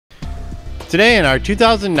Today in our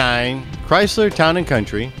 2009 Chrysler Town and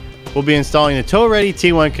Country, we'll be installing the Tow Ready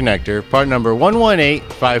T1 connector, part number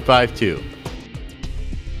 118552.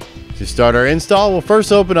 To start our install, we'll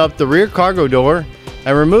first open up the rear cargo door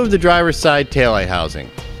and remove the driver's side taillight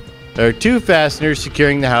housing. There are two fasteners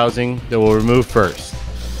securing the housing that we'll remove first.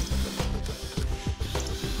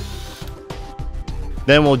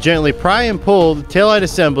 Then we'll gently pry and pull the taillight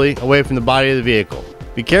assembly away from the body of the vehicle.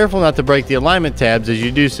 Be careful not to break the alignment tabs as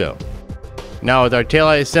you do so. Now with our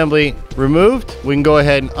taillight assembly removed, we can go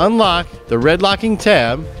ahead and unlock the red locking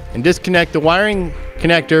tab and disconnect the wiring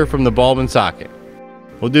connector from the bulb and socket.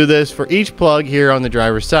 We'll do this for each plug here on the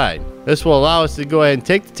driver's side. This will allow us to go ahead and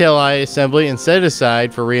take the taillight assembly and set it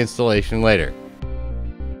aside for reinstallation later.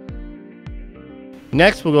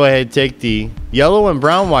 Next, we'll go ahead and take the yellow and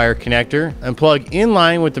brown wire connector and plug in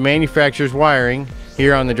line with the manufacturer's wiring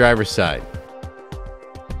here on the driver's side.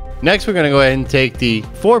 Next, we're going to go ahead and take the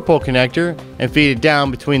 4-pole connector and feed it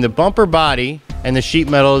down between the bumper body and the sheet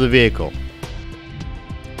metal of the vehicle.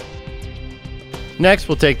 Next,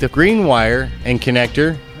 we'll take the green wire and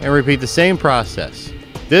connector and repeat the same process.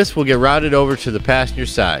 This will get routed over to the passenger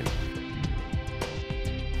side.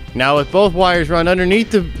 Now with both wires run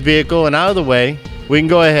underneath the vehicle and out of the way, we can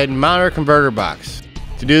go ahead and mount our converter box.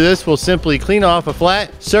 To do this, we'll simply clean off a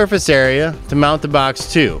flat surface area to mount the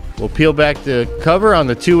box to. We'll peel back the cover on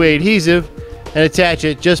the two-way adhesive and attach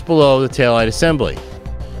it just below the taillight assembly.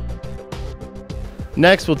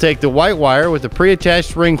 Next, we'll take the white wire with the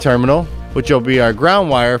pre-attached ring terminal, which will be our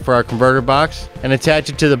ground wire for our converter box, and attach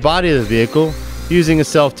it to the body of the vehicle using a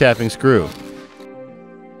self-tapping screw.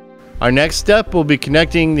 Our next step will be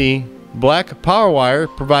connecting the black power wire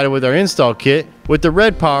provided with our install kit with the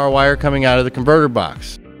red power wire coming out of the converter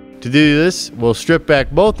box. To do this, we'll strip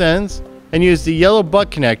back both ends and use the yellow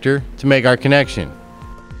butt connector to make our connection.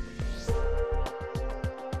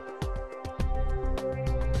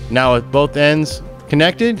 Now with both ends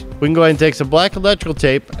connected, we can go ahead and take some black electrical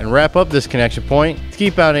tape and wrap up this connection point to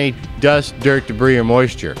keep out any dust, dirt, debris, or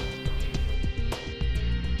moisture.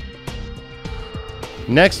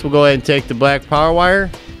 Next, we'll go ahead and take the black power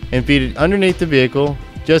wire and feed it underneath the vehicle,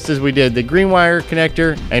 just as we did the green wire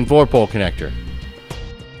connector and 4-pole connector.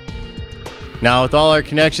 Now with all our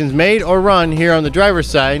connections made or run here on the driver's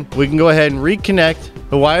side, we can go ahead and reconnect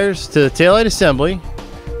the wires to the taillight assembly,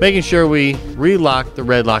 making sure we relock the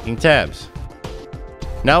red locking tabs.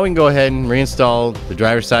 Now we can go ahead and reinstall the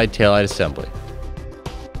driver's side taillight assembly.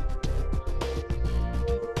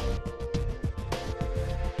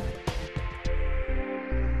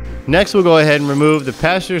 Next, we'll go ahead and remove the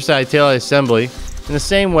passenger side taillight assembly in the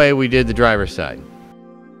same way we did the driver's side.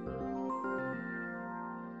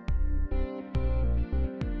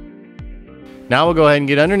 Now we'll go ahead and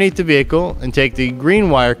get underneath the vehicle and take the green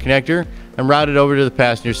wire connector and route it over to the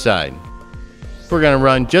passenger side. We're going to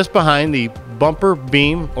run just behind the bumper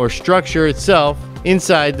beam or structure itself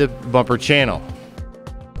inside the bumper channel.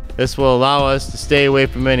 This will allow us to stay away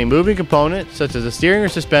from any moving components such as the steering or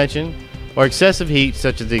suspension, or excessive heat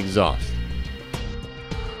such as the exhaust.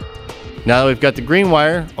 Now that we've got the green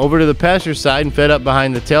wire over to the passenger side and fed up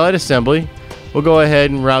behind the taillight assembly, we'll go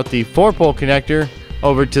ahead and route the 4-pole connector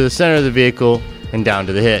over to the center of the vehicle and down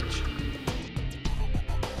to the hitch.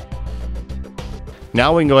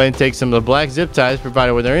 Now we can go ahead and take some of the black zip ties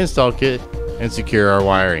provided with our install kit and secure our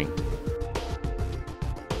wiring.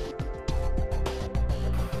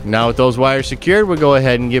 Now with those wires secured, we'll go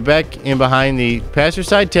ahead and get back in behind the passenger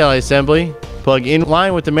side taillight assembly, plug in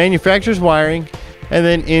line with the manufacturer's wiring, and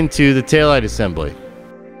then into the taillight assembly.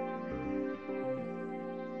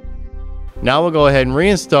 Now we'll go ahead and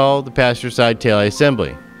reinstall the passenger side taillight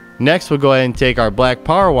assembly. Next, we'll go ahead and take our black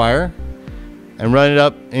power wire and run it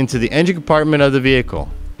up into the engine compartment of the vehicle.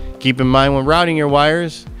 Keep in mind when routing your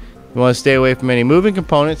wires, you want to stay away from any moving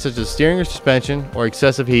components such as steering or suspension, or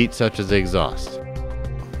excessive heat such as the exhaust.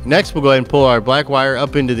 Next, we'll go ahead and pull our black wire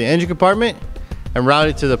up into the engine compartment and route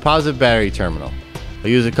it to the positive battery terminal. I'll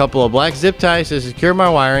use a couple of black zip ties to secure my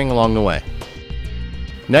wiring along the way.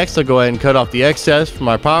 Next, I'll go ahead and cut off the excess from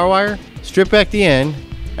our power wire, strip back the end,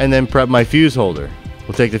 and then prep my fuse holder.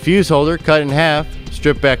 We'll take the fuse holder, cut it in half,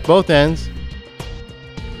 strip back both ends,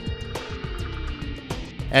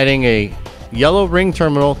 adding a yellow ring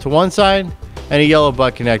terminal to one side and a yellow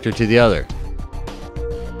butt connector to the other.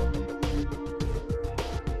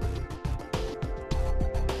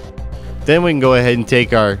 Then we can go ahead and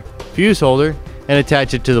take our fuse holder and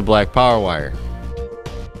attach it to the black power wire.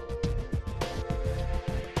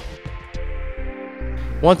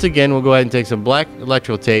 Once again, we'll go ahead and take some black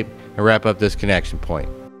electrical tape and wrap up this connection point.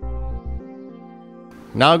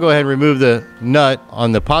 Now I'll go ahead and remove the nut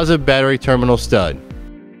on the positive battery terminal stud.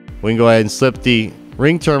 We can go ahead and slip the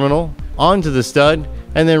ring terminal onto the stud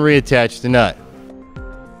and then reattach the nut.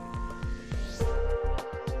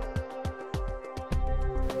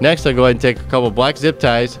 Next, I'll go ahead and take a couple black zip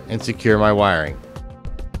ties and secure my wiring.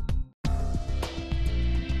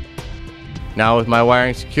 Now with my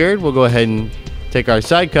wiring secured, we'll go ahead and take our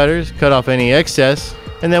side cutters, cut off any excess,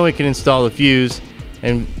 and then we can install the fuse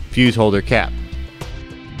and fuse holder cap.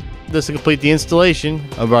 This will complete the installation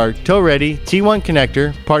of our tow-ready T1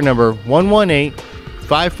 connector, part number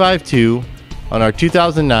 118552, on our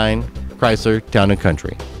 2009 Chrysler Town and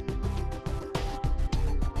Country.